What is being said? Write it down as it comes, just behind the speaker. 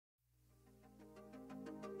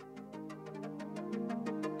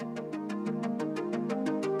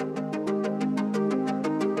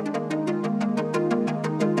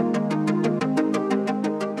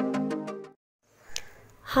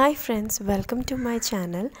Hi friends, welcome to my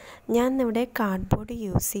channel. ഞാൻ ഇവിടെ cardboard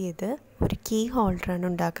use ചെയ്ത് ഒരു കീ ഹോൾഡറാണ്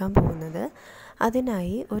ഉണ്ടാക്കാൻ പോകുന്നത്.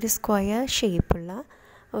 അതിനായി ഒരു സ്ക്വയർ ഷേപ്പുള്ള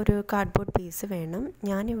ഒരു കാർഡ്ബോർഡ് പീസ് വേണം.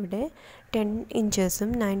 ഞാനിവിടെ 10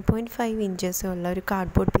 ഇഞ്ചസും 9.5 ഇഞ്ചസും ഉള്ള ഒരു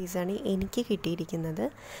കാർഡ്ബോർഡ് പീസാണ് എനിക്ക് കിട്ടിയിരിക്കുന്നത്.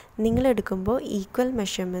 നിങ്ങൾ എടുക്കുമ്പോൾ ഈക്വൽ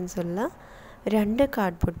മെഷർമെൻറ്റ്സ് ഉള്ള 2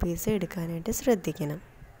 കാർഡ്ബോർഡ് പീസ് എടുക്കാനായിട്ട് ശ്രദ്ധിക്കണം.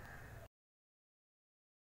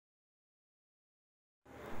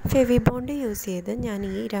 ഫെവിബോണ്ട് യൂസ് ചെയ്ത് ഞാൻ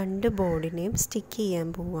ഈ 2 ബോർഡിനെയും സ്റ്റിക്ക് ചെയ്യാൻ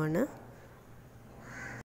പോവുകയാണ്.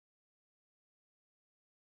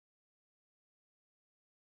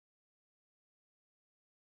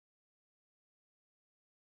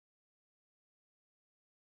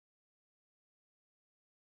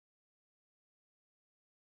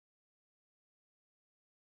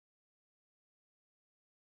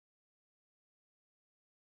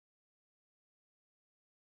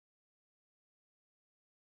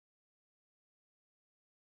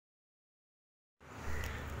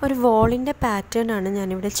 ഒരു വോളിൻ്റെ പാറ്റേൺ ആണ്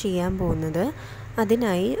ഞാനിവിടെ ചെയ്യാൻ പോകുന്നത്.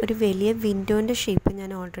 അതിനായി ഒരു വലിയ വിൻഡോൻ്റെ ഷേപ്പ് ഞാൻ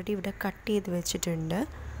ഓൾറെഡി ഇവിടെ കട്ട് ചെയ്ത് വെച്ചിട്ടുണ്ട്.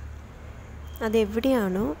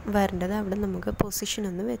 അതെവിടെയാണോ വരേണ്ടത് അവിടെ നമുക്ക് പൊസിഷൻ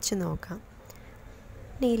ഒന്ന് വെച്ച് നോക്കാം.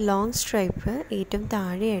 ഈ ലോങ് സ്ട്രൈപ്പ് ഏറ്റവും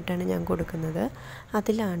താഴെയായിട്ടാണ് ഞാൻ കൊടുക്കുന്നത്.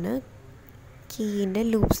 അതിലാണ് കീയിൻ്റെ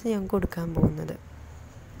ലൂപ്സ് ഞാൻ കൊടുക്കാൻ പോകുന്നത്.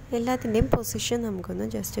 എല്ലാത്തിൻ്റെയും പൊസിഷൻ നമുക്കൊന്ന്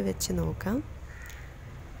ജസ്റ്റ് വെച്ച് നോക്കാം.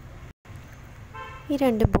 ഈ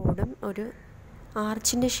 2 ബോർഡും ഒരു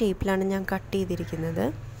ആർച്ചിൻ്റെ ഷേപ്പിലാണ് ഞാൻ കട്ട് ചെയ്തിരിക്കുന്നത്.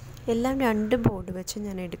 എല്ലാം 2 ബോർഡ് വെച്ച്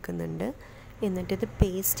ഞാൻ എടുക്കുന്നുണ്ട്. എന്നിട്ടിത്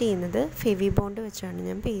പേസ്റ്റ് ചെയ്യുന്നത് ഫെവിബോണ്ട് വെച്ചാണ്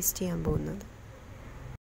ഞാൻ പേസ്റ്റ് ചെയ്യാൻ പോകുന്നത്.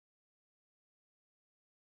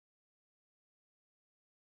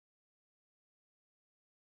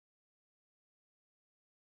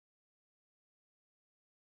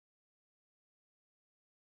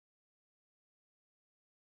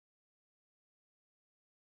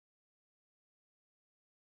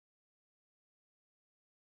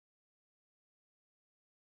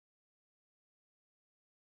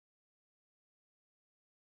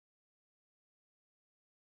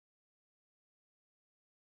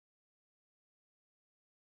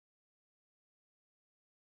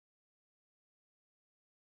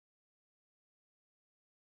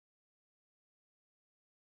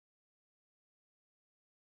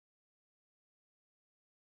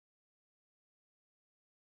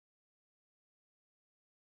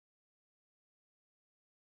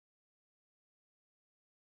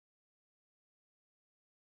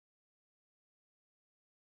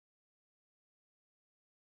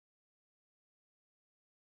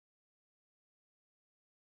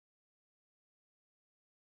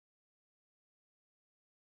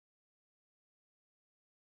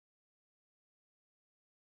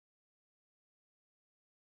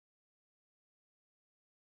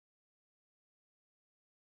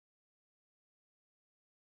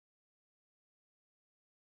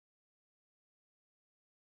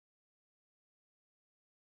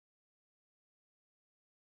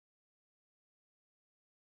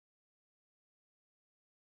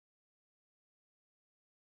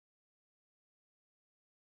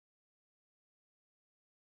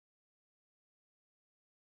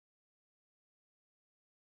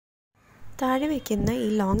 താഴെ വയ്ക്കുന്ന ഈ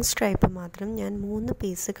ലോങ് സ്ട്രൈപ്പ് മാത്രം ഞാൻ 3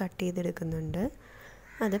 പീസ് കട്ട് ചെയ്തെടുക്കുന്നുണ്ട്.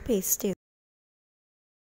 അത് പേസ്റ്റ് ചെയ്ത്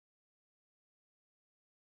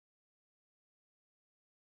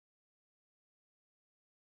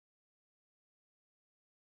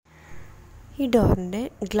ഈ ഡോറിൻ്റെ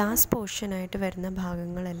ഗ്ലാസ് പോർഷനായിട്ട് വരുന്ന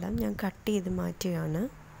ഭാഗങ്ങളെല്ലാം ഞാൻ കട്ട് ചെയ്ത് മാറ്റുകയാണ്.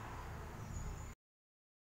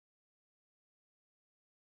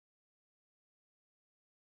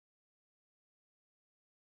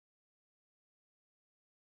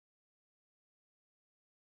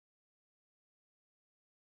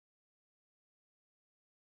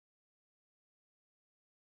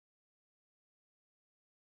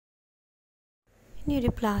 ഇനി ഒരു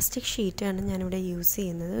പ്ലാസ്റ്റിക് ഷീറ്റാണ് ഞാനിവിടെ യൂസ്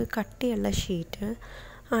ചെയ്യുന്നത്. കട്ടിയുള്ള ഷീറ്റ്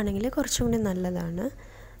ആണെങ്കിൽ കുറച്ചും കൂടി നല്ലതാണ്.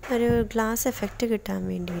 ഒരു ഗ്ലാസ് എഫക്റ്റ് കിട്ടാൻ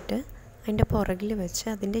വേണ്ടിയിട്ട് അതിൻ്റെ പുറകിൽ വെച്ച്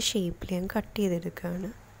അതിൻ്റെ ഷേപ്പിൽ ഞാൻ കട്ട്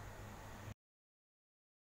ചെയ്തെടുക്കുകയാണ്.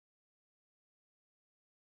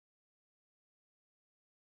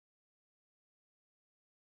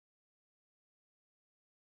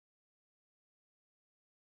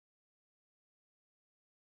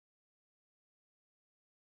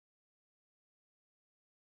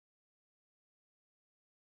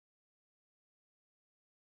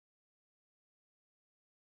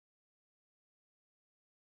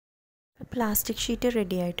 പ്ലാസ്റ്റിക് ഷീറ്റ്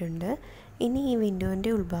റെഡി ആയിട്ടുണ്ട്. ഇനി ഈ വിൻഡോൻ്റെ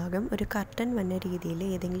ഉൾഭാഗം ഒരു കർട്ടൻ വന്ന രീതിയിൽ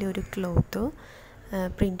ഏതെങ്കിലും ഒരു ക്ലോത്തോ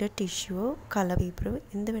പ്രിൻ്റഡ് ടിഷ്യൂവോ കളർ പേപ്പറോ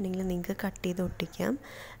എന്ത് വേണമെങ്കിലും നിങ്ങൾക്ക് കട്ട് ചെയ്ത് ഒട്ടിക്കാം.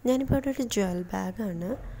 ഞാനിപ്പോൾ ഇവിടെ ഒരു ജ്വൽ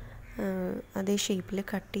ബാഗാണ് അതേ ഷേപ്പിൽ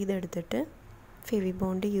കട്ട് ചെയ്തെടുത്തിട്ട് ഫെവി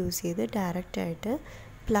ബോണ്ട് യൂസ് ചെയ്ത് ഡയറക്റ്റായിട്ട്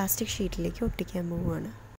പ്ലാസ്റ്റിക് ഷീറ്റിലേക്ക് ഒട്ടിക്കാൻ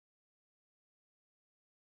പോവുകയാണ്.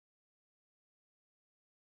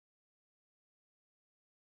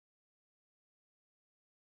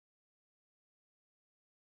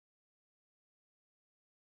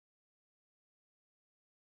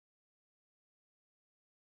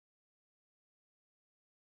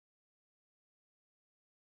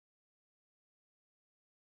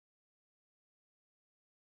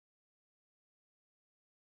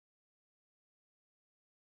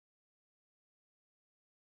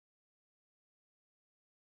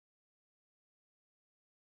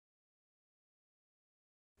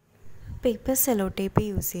 പേപ്പർ സെല്ലോ ടേപ്പ്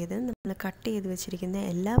യൂസ് ചെയ്ത് നമ്മൾ കട്ട് ചെയ്ത് വെച്ചിരിക്കുന്ന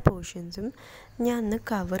എല്ലാ പോർഷൻസും ഞാൻ ഒന്ന്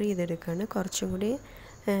കവർ ചെയ്തെടുക്കുകയാണ്. കുറച്ചും കൂടി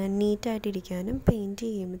നീറ്റായിട്ടിരിക്കാനും പെയിൻറ്റ്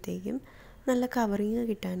ചെയ്യുമ്പോഴത്തേക്കും നല്ല കവറിങ്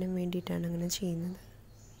കിട്ടാനും വേണ്ടിയിട്ടാണ് അങ്ങനെ ചെയ്യുന്നത്.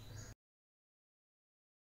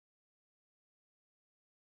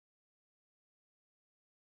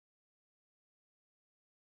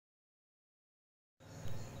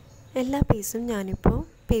 എല്ലാ പീസും ഞാനിപ്പോൾ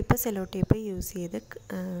പേപ്പർ സെല്ലോ ടേപ്പ് യൂസ് ചെയ്ത്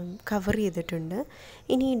കവർ ചെയ്തിട്ടുണ്ട്.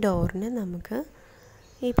 ഇനി ഈ ഡോറിന് നമുക്ക്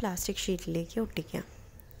ഈ പ്ലാസ്റ്റിക് ഷീറ്റിലേക്ക് ഒട്ടിക്കാം.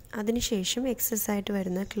 അതിനുശേഷം എക്സസ് ആയിട്ട്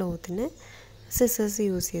വരുന്ന ക്ലോത്തിന് സിസേഴ്സ്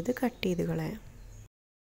യൂസ് ചെയ്ത് കട്ട് ചെയ്ത് കളയാം.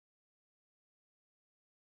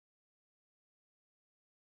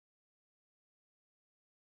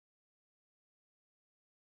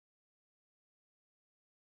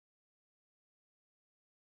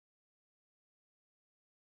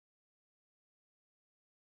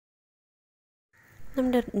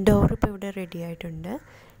 നമ്മുടെ ഡോർ ഇപ്പോൾ ഇവിടെ റെഡി ആയിട്ടുണ്ട്.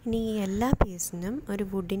 ഇനി ഈ എല്ലാ പീസിനും ഒരു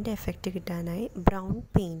വുഡിൻ്റെ effect കിട്ടാനായി brown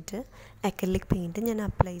paint, acrylic paint ഞാൻ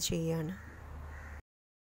അപ്ലൈ ചെയ്യുകയാണ്.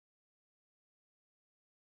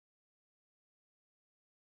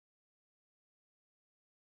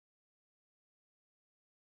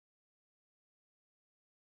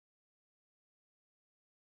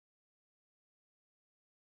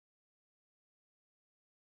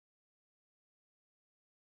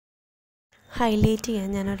 ഹൈലൈറ്റ് ചെയ്യാൻ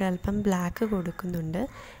ഞാനൊരല്പം ബ്ലാക്ക് കൊടുക്കുന്നുണ്ട്.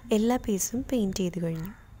 എല്ലാ പീസും പെയിൻറ്റ് ചെയ്ത്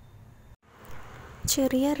കഴിഞ്ഞു.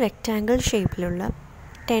 ചെറിയ റെക്റ്റാങ്കിൾ ഷേപ്പിലുള്ള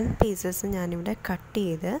 10 പീസസ് ഞാനിവിടെ കട്ട്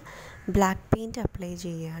ചെയ്ത് ബ്ലാക്ക് പെയിൻറ്റ് അപ്ലൈ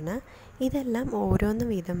ചെയ്യുകയാണ്. ഇതെല്ലാം ഓരോന്ന്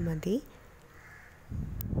വീതം മതി.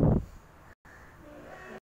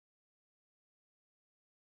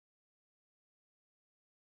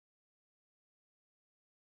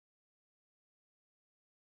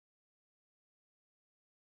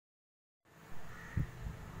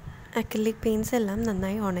 അക്രിലിക് പെയിൻറ്റ്സ് എല്ലാം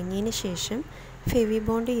നന്നായി ഉണങ്ങിയതിന് ശേഷം ഫെവി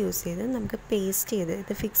ബോണ്ട് യൂസ് ചെയ്ത് നമുക്ക് പേസ്റ്റ് ചെയ്ത്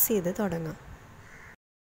ഇത് ഫിക്സ് ചെയ്ത് തുടങ്ങാം.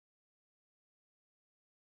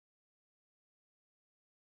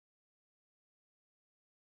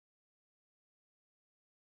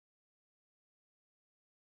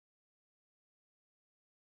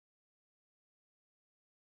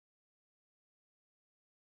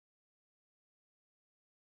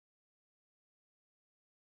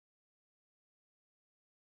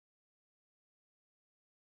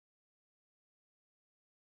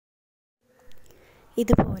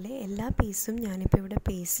 ഇതുപോലെ എല്ലാ പീസും ഞാനിപ്പോൾ ഇവിടെ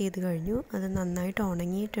പേസ്റ്റ് ചെയ്ത് കഴിഞ്ഞു. അത് നന്നായിട്ട്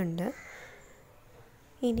ഉണങ്ങിയിട്ടുണ്ട്.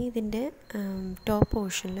 ഇനി ഇതിൻ്റെ ടോപ്പ്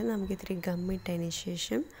പോർഷനിൽ നമുക്കിത്തിരി ഗം ഇട്ടതിന്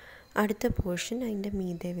ശേഷം അടുത്ത പോർഷൻ അതിൻ്റെ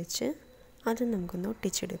മീതെ വെച്ച് അത് നമുക്കൊന്ന്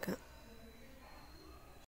ഒട്ടിച്ചെടുക്കാം.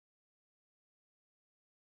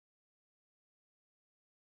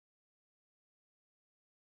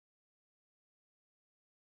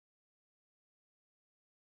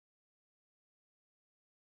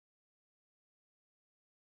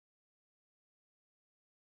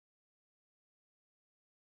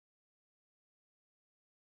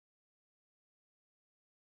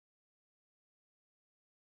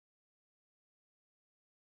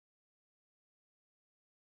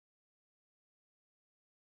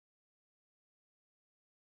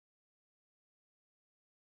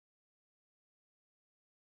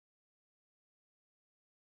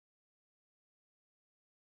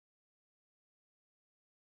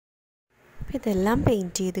 അപ്പോൾ ഇതെല്ലാം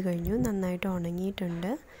പെയിൻറ്റ് ചെയ്ത് കഴിഞ്ഞു. നന്നായിട്ട് ഉണങ്ങിയിട്ടുണ്ട്.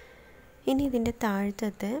 ഇനി ഇതിൻ്റെ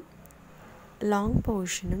താഴത്തെ ലോങ്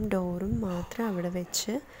പോർഷനും ഡോറും മാത്രം അവിടെ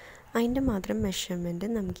വെച്ച് അതിൻ്റെ മാത്രം മെഷർമെൻറ്റ്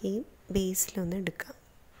നമുക്ക് ഈ ബേസിലൊന്ന് എടുക്കാം.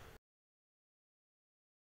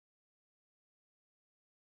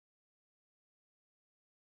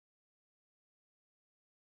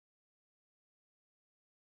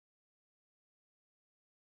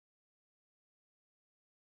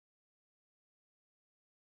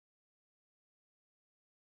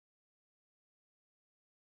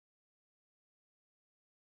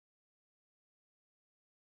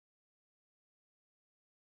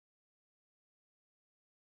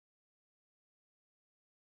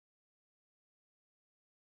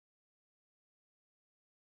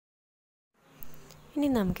 ഇനി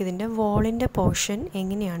നമുക്കിതിൻ്റെ വോളിൻ്റെ പോർഷൻ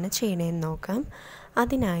എങ്ങനെയാണ് ചെയ്യണതെന്ന് നോക്കാം.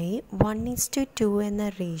 അതിനായി 1:2 എന്ന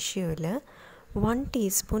റേഷ്യോയിൽ 1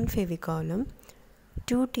 ടീസ്പൂൺ ഫെവിക്കോളും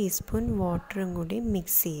 2 ടീസ്പൂൺ വാട്ടറും കൂടി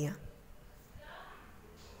മിക്സ് ചെയ്യുക.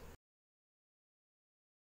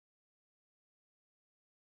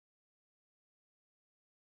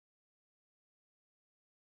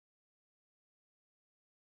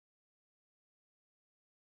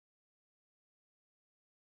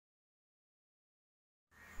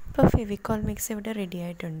 ഇപ്പോൾ ഫെവിക്കോൾ മിക്സ് ഇവിടെ റെഡി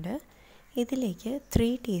ആയിട്ടുണ്ട്. ഇതിലേക്ക് 3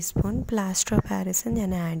 ടീസ്പൂൺ പ്ലാസ്റ്റർ ഓഫ് പാരീസ്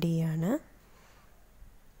ഞാൻ ആഡ് ചെയ്യാണ്.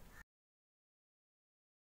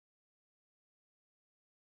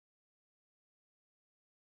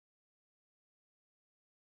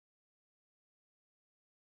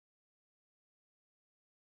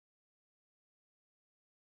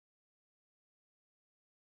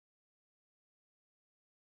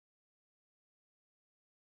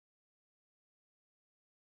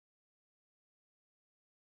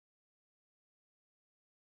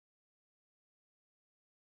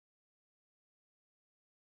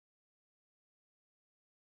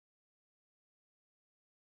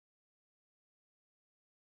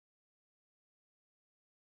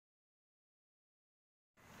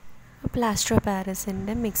 പ്ലാസ്റ്റർ ഓഫ്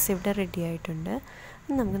പാരീസിൻ്റെ മിക്സ് ഇവിടെ റെഡി ആയിട്ടുണ്ട്.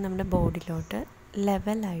 നമുക്ക് നമ്മുടെ ബോഡിയിലോട്ട്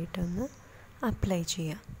ലെവലായിട്ടൊന്ന് അപ്ലൈ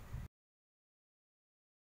ചെയ്യാം.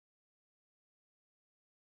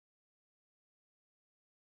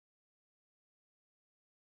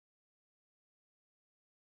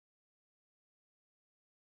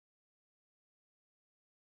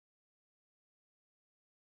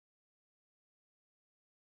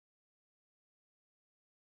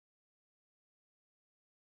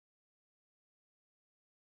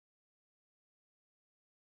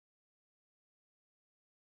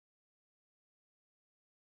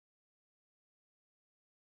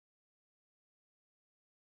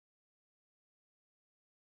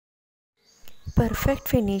 പെർഫെക്റ്റ്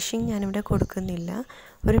ഫിനിഷിങ് ഞാനിവിടെ കൊടുക്കുന്നില്ല.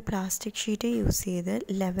 ഒരു പ്ലാസ്റ്റിക് ഷീറ്റ് യൂസ് ചെയ്ത്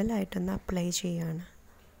ലെവലായിട്ടൊന്ന് അപ്ലൈ ചെയ്യുകയാണ്.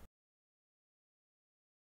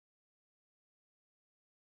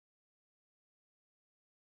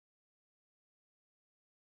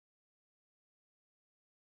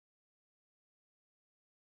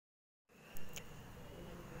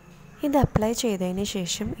 ഇത് അപ്ലൈ ചെയ്തതിന്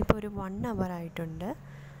ശേഷം ഇപ്പോൾ ഒരു 1 hour ആയിട്ടുണ്ട്.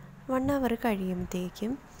 1 hour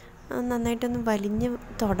കഴിയുമ്പോഴത്തേക്കും നന്നായിട്ടൊന്ന് വലിഞ്ഞ്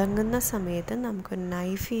തുടങ്ങുന്ന സമയത്ത് നമുക്കൊരു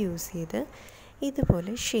നൈഫ് യൂസ് ചെയ്ത്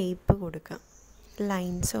ഇതുപോലെ ഷേപ്പ് കൊടുക്കാം.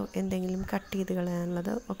 ലൈൻസോ എന്തെങ്കിലും കട്ട് ചെയ്ത്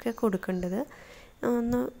കളയാനുള്ളതോ ഒക്കെ കൊടുക്കേണ്ടത്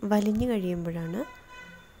ഒന്ന് വലിഞ്ഞ് കഴിയുമ്പോഴാണ്.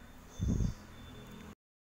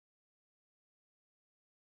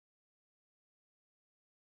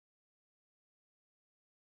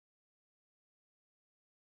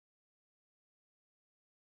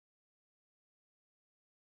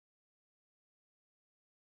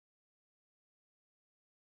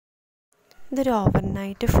 ഇതൊരു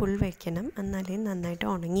ഓവർനൈറ്റ് ഫുൾ വെക്കണം, എന്നാലേ നന്നായിട്ട്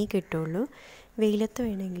ഉണങ്ങി കിട്ടുള്ളൂ. വെയിലത്ത്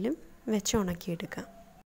വേണമെങ്കിലും വെച്ച് ഉണക്കിയെടുക്കാം.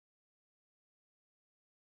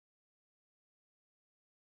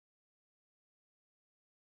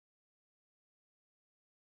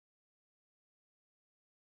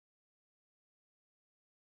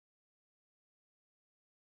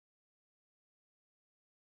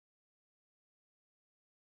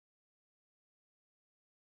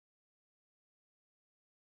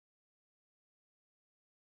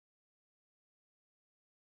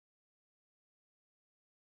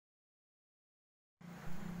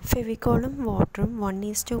 ഫെവിക്കോളും വാട്ടറും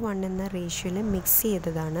 1:1 എന്ന റേഷ്യോയിൽ മിക്സ്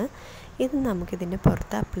ചെയ്തതാണ്. ഇത് നമുക്കിതിൻ്റെ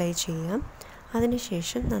പുറത്ത് അപ്ലൈ ചെയ്യാം.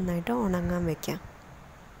 അതിനുശേഷം നന്നായിട്ട് ഉണങ്ങാൻ വയ്ക്കാം.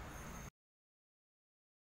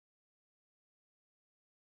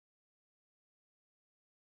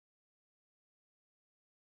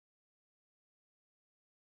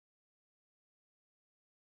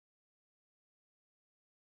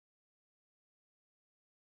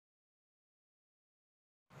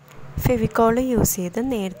 ഫെവിക്കോൾ യൂസ് ചെയ്ത്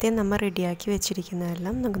നേരത്തെ നമ്മൾ റെഡിയാക്കി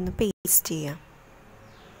വെച്ചിരിക്കുന്നതെല്ലാം നമുക്കൊന്ന് പേസ്റ്റ് ചെയ്യാം.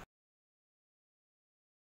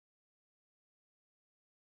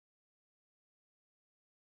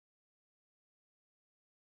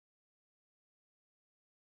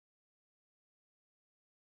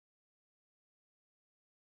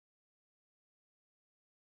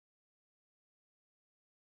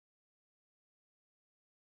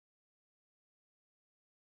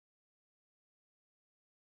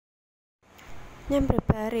 ഞാൻ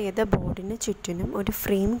പ്രിപ്പയർ ചെയ്ത ബോർഡിന് ചുറ്റിനും ഒരു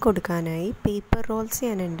ഫ്രെയിം കൊടുക്കാനായി പേപ്പർ റോൾസ്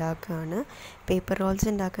ഞാൻ ഉണ്ടാക്കുകയാണ്. പേപ്പർ റോൾസ്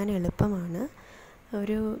ഉണ്ടാക്കാൻ എളുപ്പമാണ്.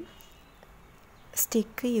 ഒരു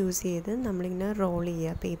സ്റ്റിക്ക് യൂസ് ചെയ്ത് നമ്മളിങ്ങനെ റോൾ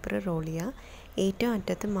ചെയ്യുക, പേപ്പർ റോൾ ചെയ്യുക. ഏറ്റവും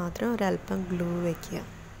അറ്റത്ത് മാത്രം ഒരല്പം ഗ്ലൂ വയ്ക്കുക.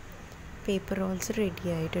 പേപ്പർ റോൾസ് റെഡി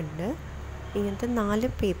ആയിട്ടുണ്ട്. ഇങ്ങനത്തെ 4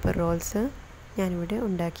 പേപ്പർ റോൾസ് ഞാനിവിടെ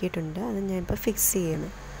ഉണ്ടാക്കിയിട്ടുണ്ട്. അത് ഞാനിപ്പോൾ ഫിക്സ്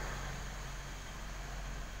ചെയ്യണം.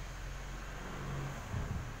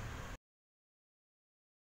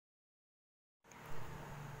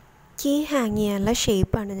 കീ ഹാങ് ചെയ്യാനുള്ള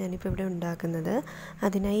ഷേപ്പാണ് ഞാനിപ്പോൾ ഇവിടെ ഉണ്ടാക്കുന്നത്.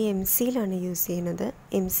 അതിനായി MC-യിലാണ് യൂസ് ചെയ്യുന്നത്.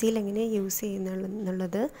 MC-യിൽ എങ്ങനെ യൂസ്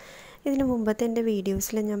ചെയ്യുന്നുള്ളത് ഇതിന് മുമ്പത്തെ എൻ്റെ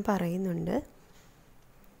വീഡിയോസിൽ ഞാൻ പറയുന്നുണ്ട്.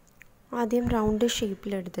 ആദ്യം റൗണ്ട്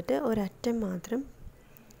ഷേപ്പിലെടുത്തിട്ട് ഒരറ്റം മാത്രം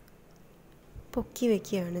പൊക്കി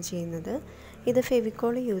വയ്ക്കുകയാണ് ചെയ്യുന്നത്. ഇത്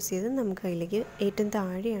ഫെവിക്കോൾ യൂസ് ചെയ്ത് നമുക്ക് അതിലേക്ക് ഏറ്റവും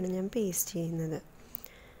താഴെയാണ് ഞാൻ പേസ്റ്റ് ചെയ്യുന്നത്.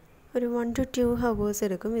 ഒരു 1 to 2 hours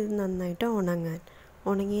എടുക്കും ഇത് നന്നായിട്ട് ഉണങ്ങാൻ.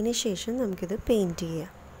 ഉണങ്ങിയതിന് ശേഷം നമുക്കിത് പെയിൻറ്റ്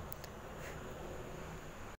ചെയ്യാം.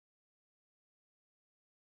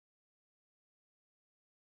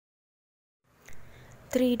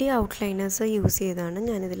 ത്രീ ഡി ഔട്ട്ലൈനേഴ്സ് യൂസ് ചെയ്താണ്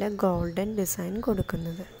ഞാനിതിൽ ഗോൾഡൻ ഡിസൈൻ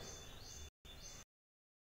കൊടുക്കുന്നത്.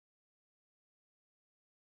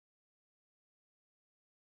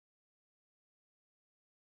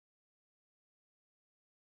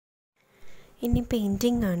 ഇനി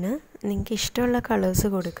പെയിൻറ്റിംഗ് ആണ്. നിങ്ങൾക്ക് ഇഷ്ടമുള്ള കളേഴ്സ്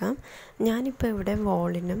കൊടുക്കാം. ഞാനിപ്പോൾ ഇവിടെ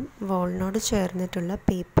വാളിനോട് ചേർന്നിട്ടുള്ള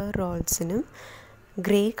പേപ്പർ റോൾസിനും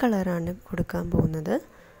ഗ്രേ കളറാണ് കൊടുക്കാൻ പോകുന്നത്.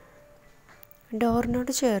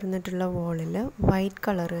 ഡോറിനോട് ചേർന്നിട്ടുള്ള വാളിൽ വൈറ്റ്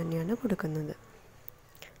കളർ തന്നെയാണ് കൊടുക്കുന്നത്.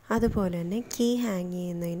 അതുപോലെ തന്നെ കീ ഹാങ്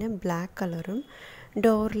ചെയ്യുന്നതിന് ബ്ലാക്ക് കളറും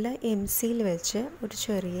ഡോറിൽ MC-യിൽ വെച്ച് ഒരു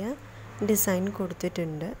ചെറിയ ഡിസൈൻ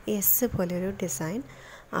കൊടുത്തിട്ടുണ്ട്. എസ് പോലെ ഒരു ഡിസൈൻ,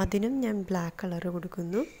 അതിനും ഞാൻ ബ്ലാക്ക് കളർ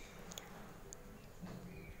കൊടുക്കുന്നു.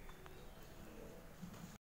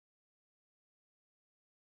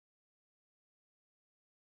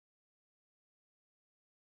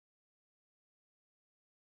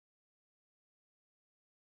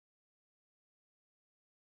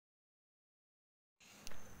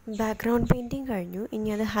 ബാക്ക്ഗ്രൗണ്ട് പെയിൻറ്റിങ് കഴിഞ്ഞു. ഇനി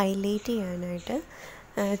അത് ഹൈലൈറ്റ് ചെയ്യാനായിട്ട്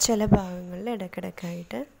ചില ഭാഗങ്ങളിൽ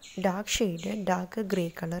ഇടയ്ക്കിടയ്ക്കായിട്ട് ഡാർക്ക് ഗ്രേ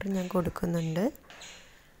കളർ ഞാൻ കൊടുക്കുന്നുണ്ട്.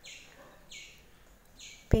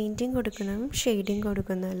 പെയിൻറ്റിങ് കൊടുക്കുന്നതും ഷെയ്ഡിങ്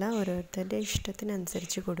കൊടുക്കുന്നതെല്ലാം ഓരോരുത്തരുടെ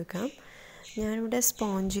ഇഷ്ടത്തിനനുസരിച്ച് കൊടുക്കാം. ഞാനിവിടെ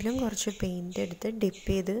സ്പോഞ്ചിലും കുറച്ച് പെയിൻറ്റ്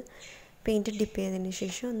ഡിപ്പ് ചെയ്തതിന്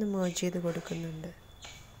ശേഷം ഒന്ന് മേർജ് ചെയ്ത് കൊടുക്കുന്നുണ്ട്.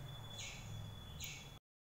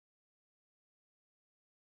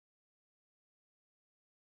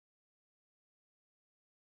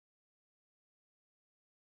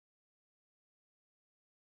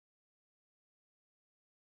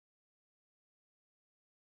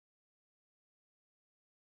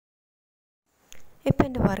 ഇപ്പോൾ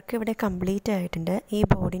എൻ്റെ വർക്ക് ഇവിടെ കംപ്ലീറ്റ് ആയിട്ടുണ്ട്. ഈ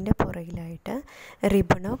ബോർഡിൻ്റെ പുറകിലായിട്ട്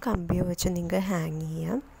റിബണോ കമ്പിയോ വെച്ച് നിങ്ങൾക്ക് ഹാങ്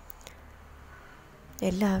ചെയ്യാം.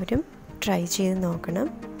 എല്ലാവരും ട്രൈ ചെയ്ത് നോക്കണം.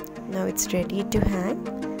 Now it's ready to hang.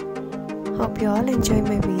 Hope you all enjoy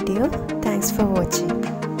my video. Thanks for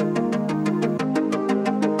watching.